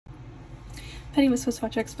Penny with Swiss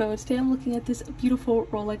Watch Expo. Today I'm looking at this beautiful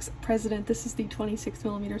Rolex President. This is the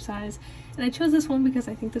 26mm size, and I chose this one because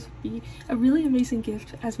I think this would be a really amazing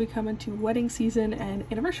gift as we come into wedding season and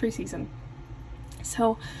anniversary season.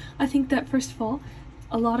 So I think that first of all,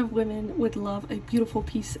 a lot of women would love a beautiful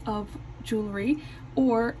piece of jewelry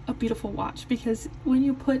or a beautiful watch, because when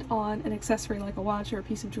you put on an accessory like a watch or a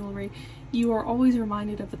piece of jewelry, you are always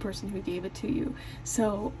reminded of the person who gave it to you.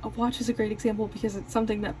 So a watch is a great example because it's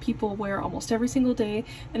something that people wear almost every single day,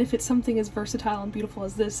 and if it's something as versatile and beautiful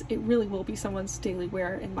as this, it really will be someone's daily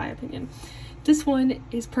wear, in my opinion. This one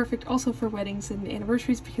is perfect also for weddings and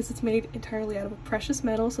anniversaries because it's made entirely out of a precious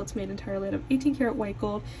metal, so it's made entirely out of 18 karat white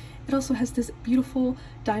gold. It also has this beautiful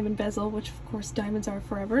diamond bezel, which of course diamonds are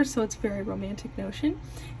forever, so it's a very romantic notion.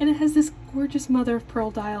 And it has this gorgeous mother of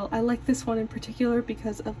pearl dial. I like this one in particular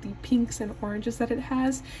because of the pinks and oranges that it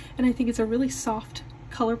has, and I think it's a really soft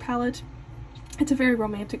color palette. It's a very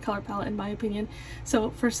romantic color palette in my opinion,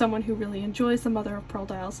 so for someone who really enjoys the mother of pearl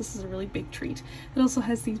dials, this is a really big treat. It also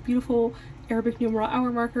has these beautiful Arabic numeral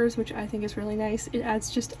hour markers, which I think is really nice. It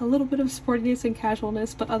adds just a little bit of sportiness and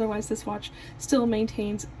casualness, but otherwise this watch still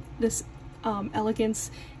maintains this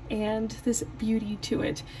elegance and this beauty to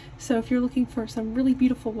it. So if you're looking for some really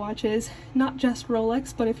beautiful watches, not just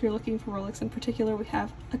Rolex, but if you're looking for Rolex in particular, we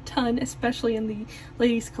have a ton, especially in the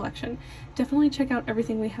ladies collection. Definitely check out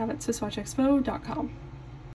everything we have at SwissWatchExpo.com.